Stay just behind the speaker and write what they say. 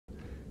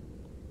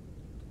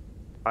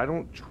I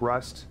don't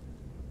trust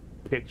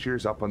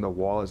pictures up on the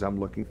wall as I'm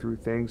looking through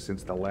things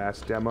since the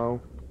last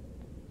demo.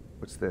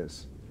 What's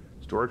this?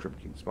 Storage room.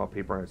 Keep small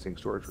paper on a sink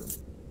storage room.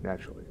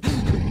 Naturally.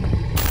 I'm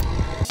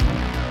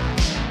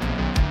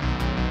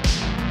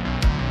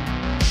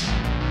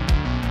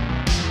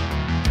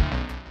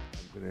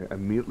gonna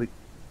immediately...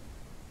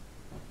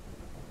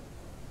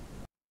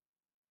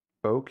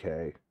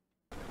 Okay.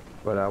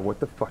 But what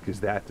the fuck is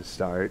that to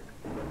start?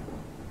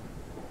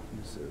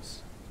 What is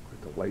this?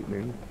 With the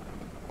lightning.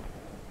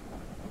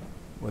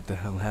 What the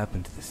hell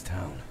happened to this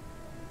town?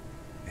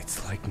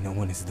 It's like no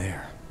one is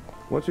there.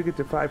 Once we get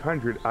to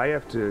 500, I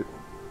have to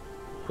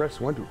press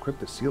 1 to equip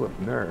the seal of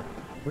Nur.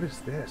 What is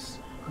this?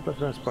 Click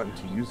the mouse button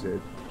to use it.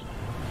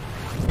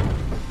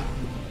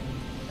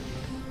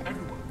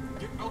 Everyone,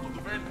 get out of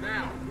the van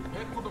now.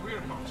 Head for the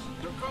warehouse.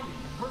 They're coming.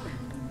 Hurry.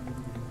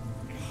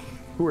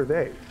 Who are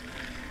they?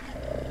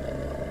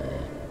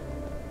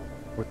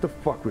 What the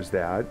fuck was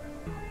that?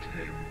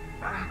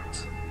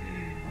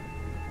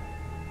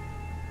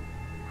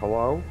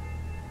 Hello?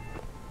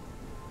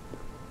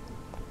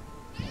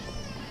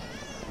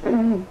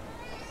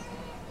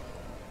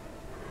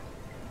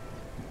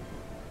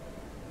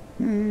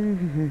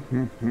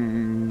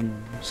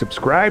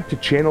 Subscribe to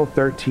Channel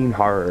 13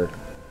 Horror.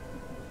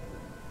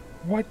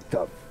 What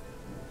the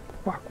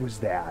fuck was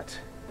that?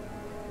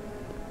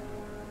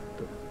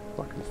 The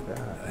fuck is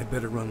that? I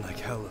better run like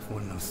hell if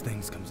one of those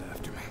things comes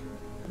after me.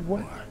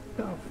 What Or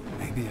the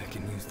maybe I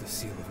can use the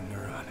seal of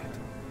Nur on it.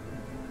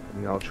 I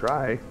mean, I'll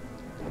try.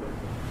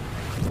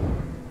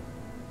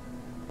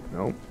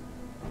 Nope.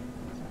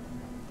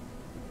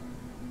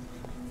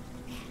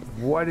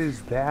 What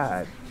is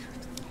that?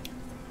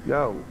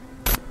 Yo.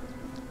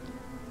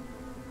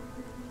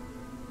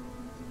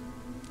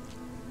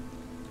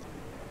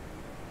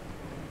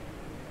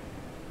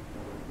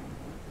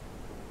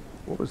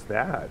 What was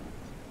that?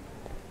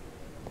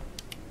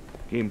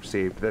 Game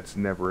saved. That's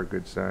never a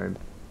good sign.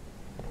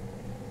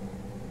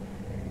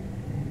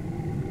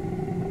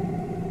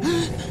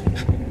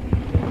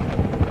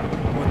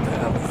 What the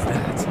hell is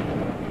that?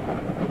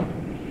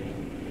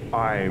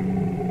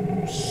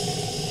 I'm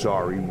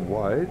sorry,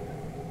 what?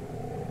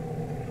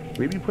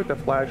 Maybe put the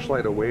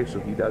flashlight away so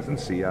he doesn't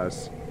see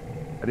us.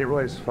 I didn't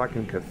realize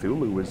fucking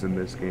Cthulhu was in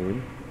this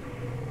game.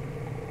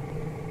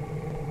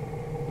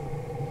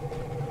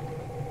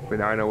 But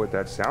now I know what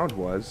that sound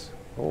was.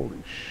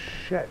 Holy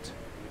shit.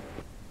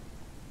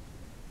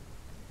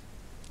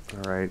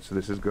 Alright, so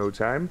this is go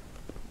time.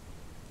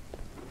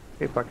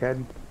 Hey,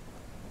 fuckhead.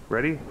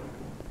 Ready?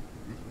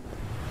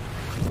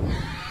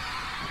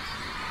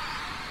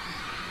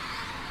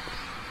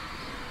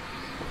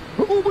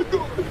 Oh my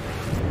god!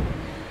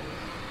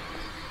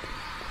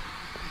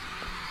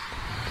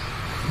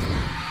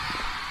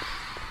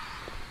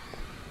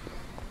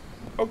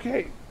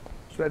 Okay,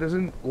 so that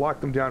doesn't lock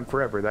them down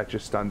forever, that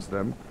just stuns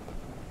them.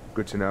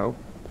 Good to know.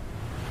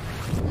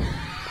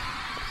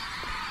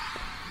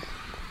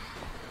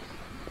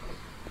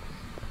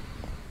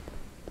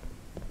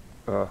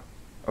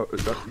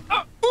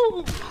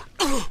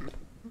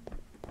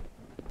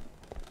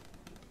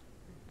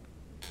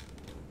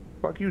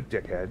 Fuck you,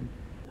 dickhead.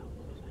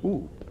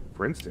 Ooh,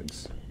 for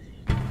instance.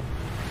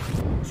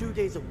 2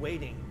 days of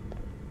waiting.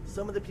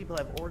 Some of the people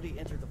have already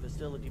entered the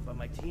facility, but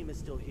my team is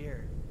still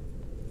here.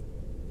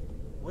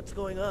 What's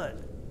going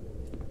on?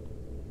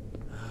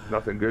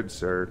 Nothing good,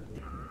 sir.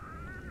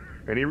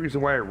 Any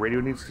reason why a radio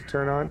needs to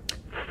turn on?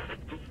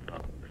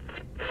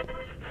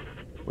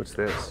 What's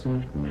this? Oh,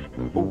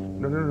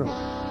 no, no, no, no.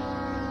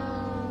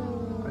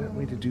 I didn't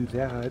mean to do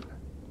that.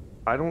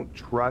 I don't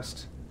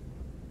trust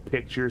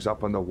pictures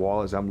up on the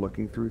wall as I'm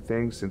looking through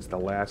things since the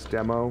last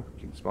demo.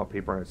 Keep small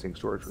paper on a sink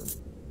storage room.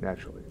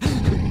 Naturally.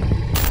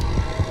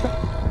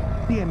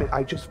 Damn it,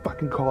 I just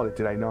fucking called it,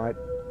 did I not?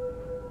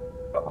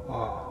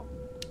 Oh,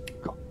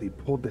 God, they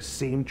pulled the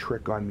same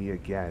trick on me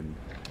again.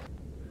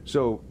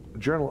 So,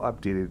 journal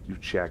updated, you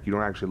check. You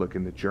don't actually look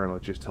in the journal,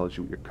 it just tells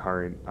you what your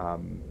current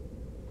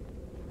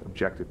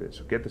objective is.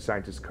 So get the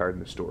scientist's card in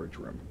the storage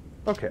room.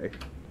 Okay,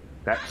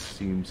 that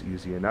seems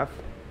easy enough.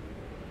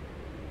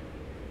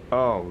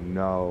 Oh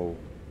no.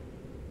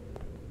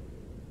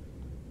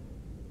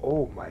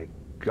 Oh my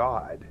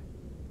god.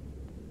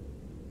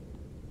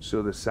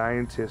 So the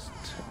scientist...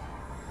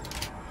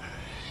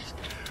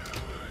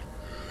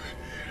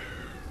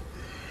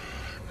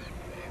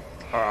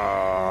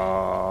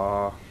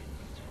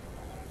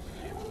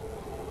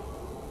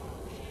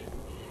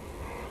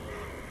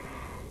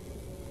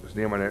 His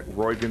name on it,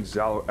 Roy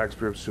Gonzalo,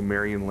 expert of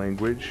Sumerian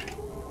language.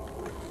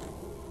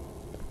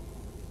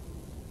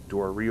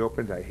 Door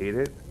reopened, I hate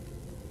it.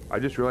 I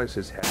just realized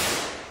his head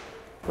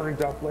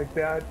burned up like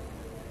that.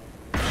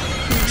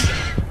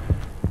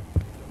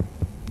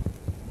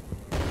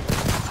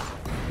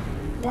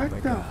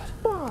 What the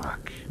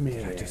fuck, man?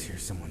 Did I just hear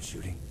someone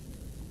shooting?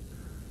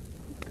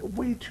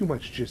 Way too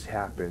much just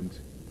happened.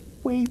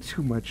 Way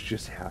too much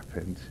just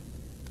happened.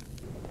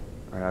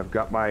 Alright, I've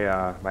got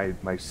my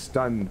my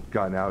stun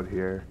gun out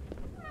here.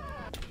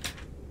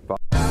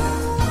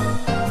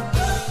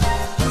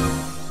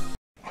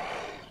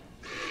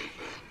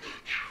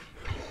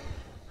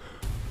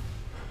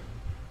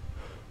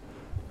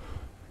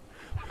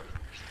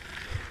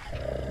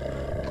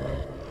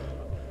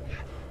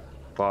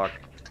 fuck?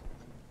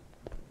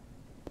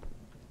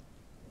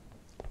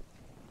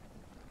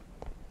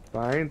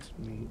 Find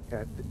me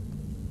at the...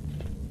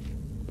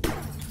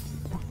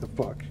 What the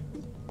fuck?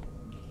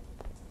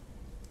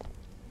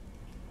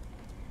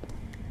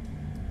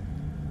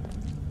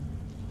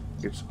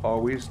 It's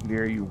always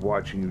near you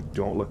watching you.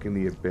 Don't look in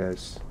the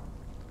abyss.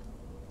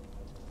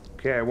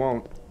 Okay, I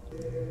won't.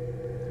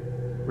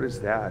 What is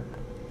that?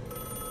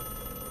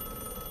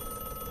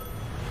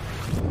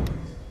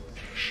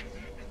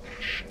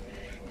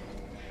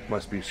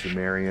 Must be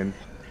Sumerian.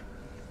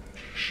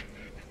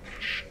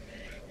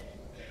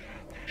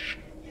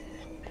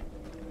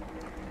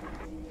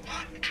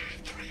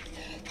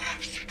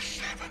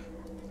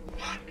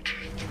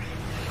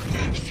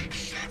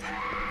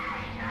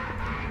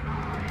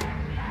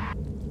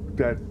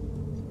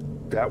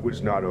 That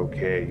was not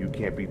okay. You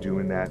can't be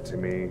doing that to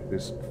me.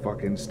 This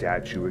fucking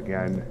statue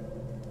again.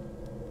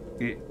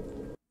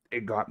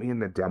 It got me in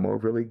the demo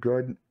really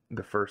good,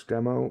 the first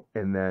demo,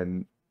 and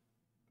then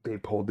they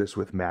pulled this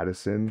with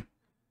Madison,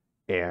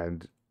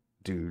 and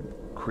dude,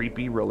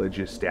 creepy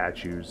religious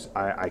statues.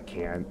 I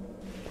can't.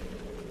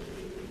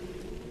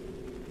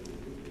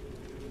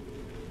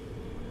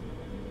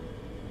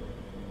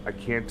 I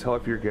can't tell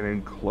if you're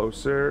getting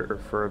closer or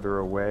further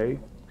away.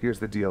 Here's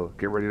the deal.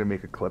 Get ready to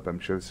make a clip. I'm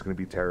sure this is going to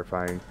be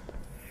terrifying.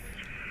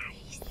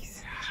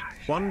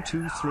 1,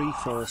 2, 3,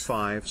 4,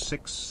 5,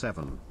 6,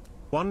 7.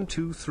 1,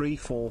 2, 3,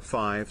 4,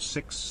 5,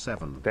 6,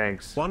 7.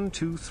 Thanks. 1,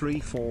 2, 3,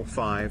 4,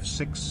 5,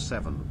 6,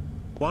 7.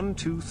 1,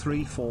 2,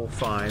 3, 4,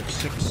 5,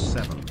 6,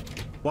 7.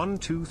 1,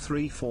 2,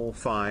 3, 4,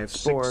 5,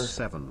 6,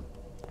 7.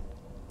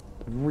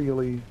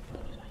 Really?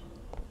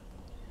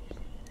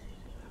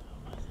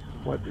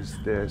 What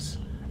is this?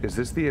 Is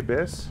this the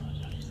abyss?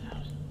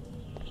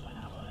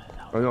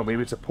 Oh no,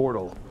 maybe it's a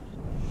portal.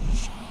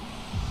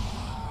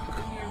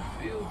 Can you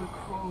feel the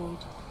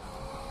cold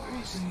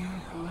freezing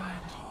your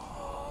blood,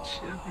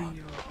 shivering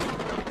your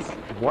bones?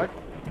 What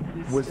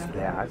This was death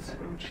that?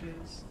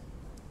 approaches,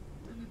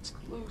 and it's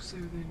closer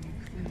than you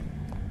think.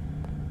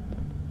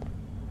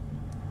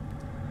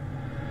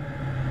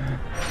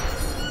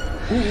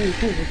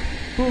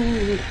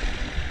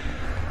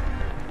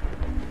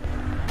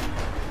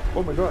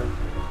 Oh my god.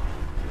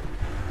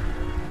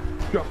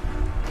 Jump.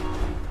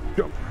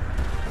 Jump.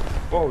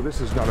 Oh,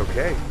 this is not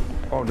okay.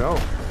 Oh no.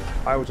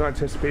 I was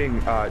anticipating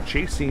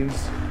chase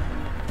scenes.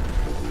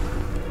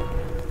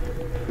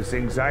 This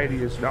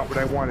anxiety is not what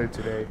I wanted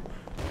today.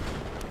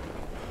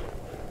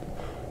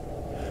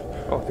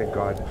 Oh, thank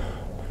God.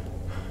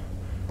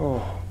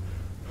 Oh.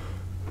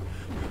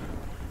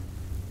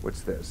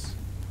 What's this?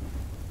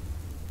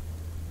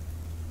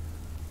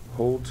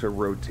 Hold to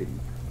rotate.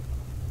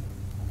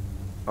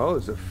 Oh,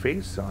 there's a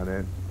face on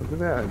it. Look at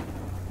that.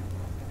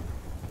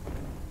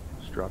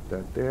 Just drop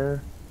that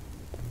there.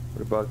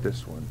 What about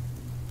this one?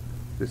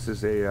 This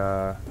is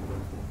a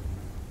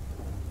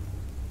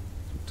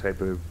some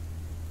type of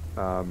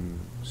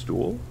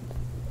stool.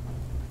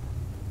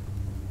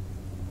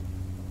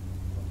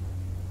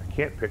 I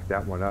can't pick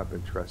that one up,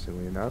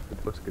 interestingly enough.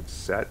 It looks like it's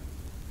set.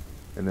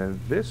 And then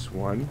this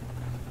one.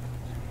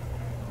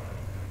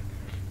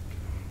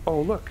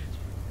 Oh, look.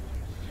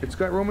 It's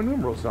got Roman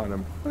numerals on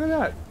them. Look at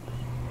that.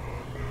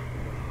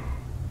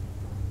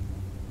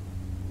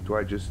 Do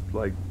I just,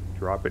 like,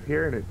 drop it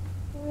here and it...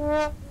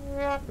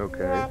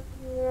 Okay.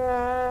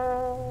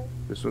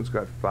 This one's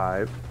got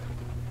 5.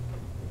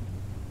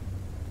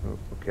 Oh,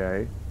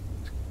 okay.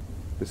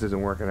 This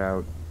isn't working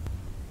out.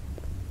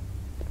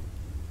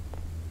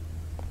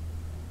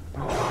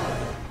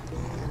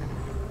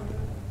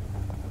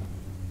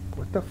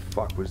 What the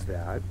fuck was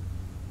that?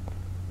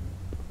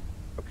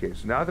 Okay,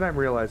 so now that I'm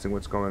realizing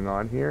what's going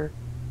on here,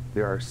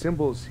 there are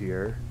symbols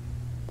here.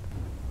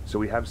 So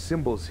we have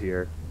symbols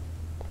here.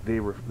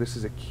 This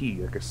is a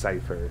key, like a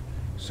cipher.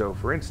 So,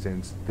 for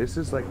instance, this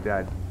is like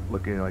that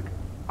looking like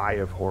Eye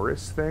of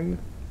Horus thing.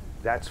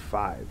 That's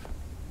 5.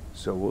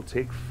 So we'll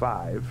take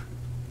 5.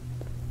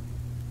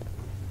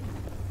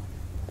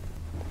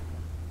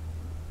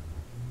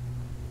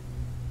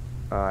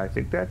 I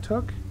think that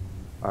took.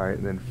 All right,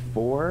 and then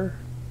 4.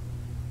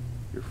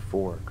 You're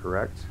 4,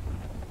 correct?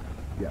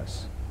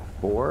 Yes.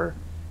 4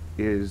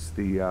 is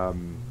the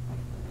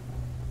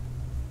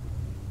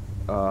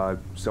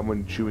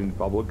someone chewing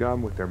bubble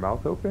gum with their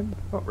mouth open.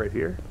 Oh, right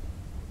here.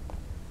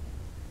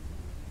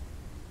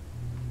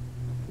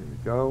 Here we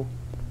go.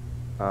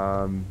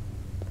 And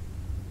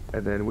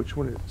then which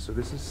one is... So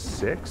this is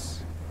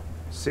 6.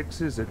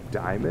 6 is a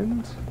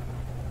diamond.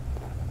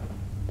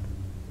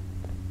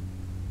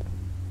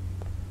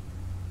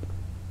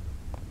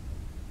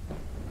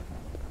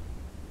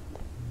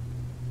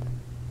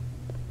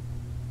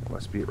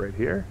 Must be it right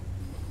here.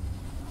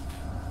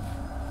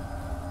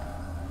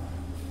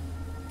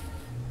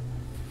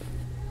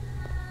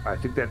 I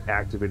think that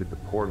activated the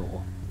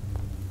portal.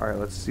 All right,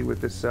 let's see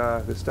what this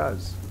this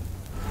does.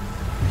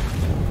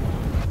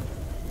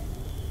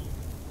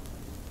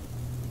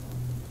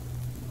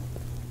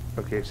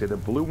 Okay, so the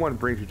blue one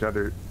brings each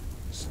other.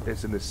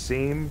 It's in the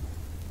same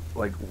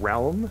like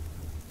realm,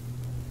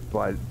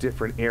 but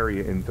different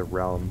area in the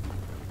realm.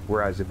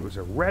 Whereas if it was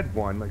a red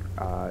one, like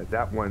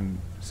that one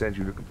sends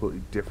you to a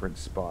completely different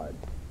spot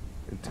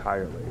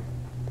entirely.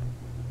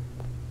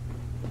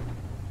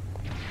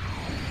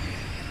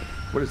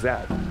 What is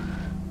that?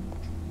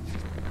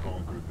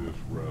 Conquer this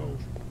realm.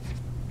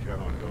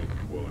 Cannot help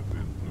you while its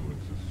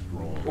influence is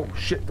strong. Oh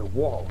shit, the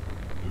wall.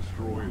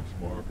 Destroy its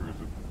markers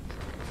and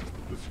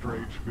the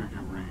strange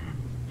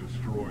figurines.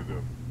 Destroy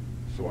them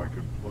so I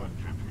can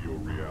plunge into your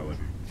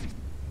reality.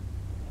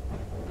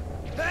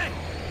 Hey!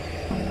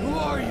 Who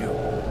are you?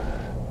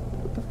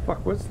 What the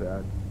fuck was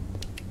that?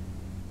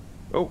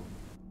 Oh,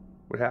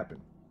 what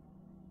happened?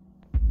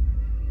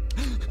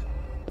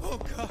 Oh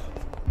god.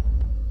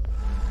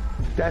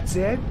 That's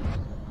it?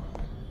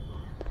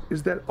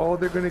 Is that all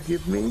they're gonna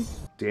give me?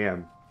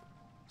 Damn.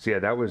 So yeah,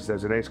 that's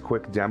a nice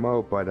quick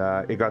demo, but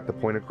it got the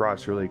point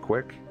across really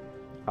quick.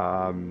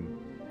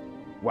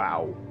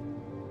 Wow.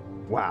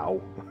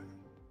 Wow.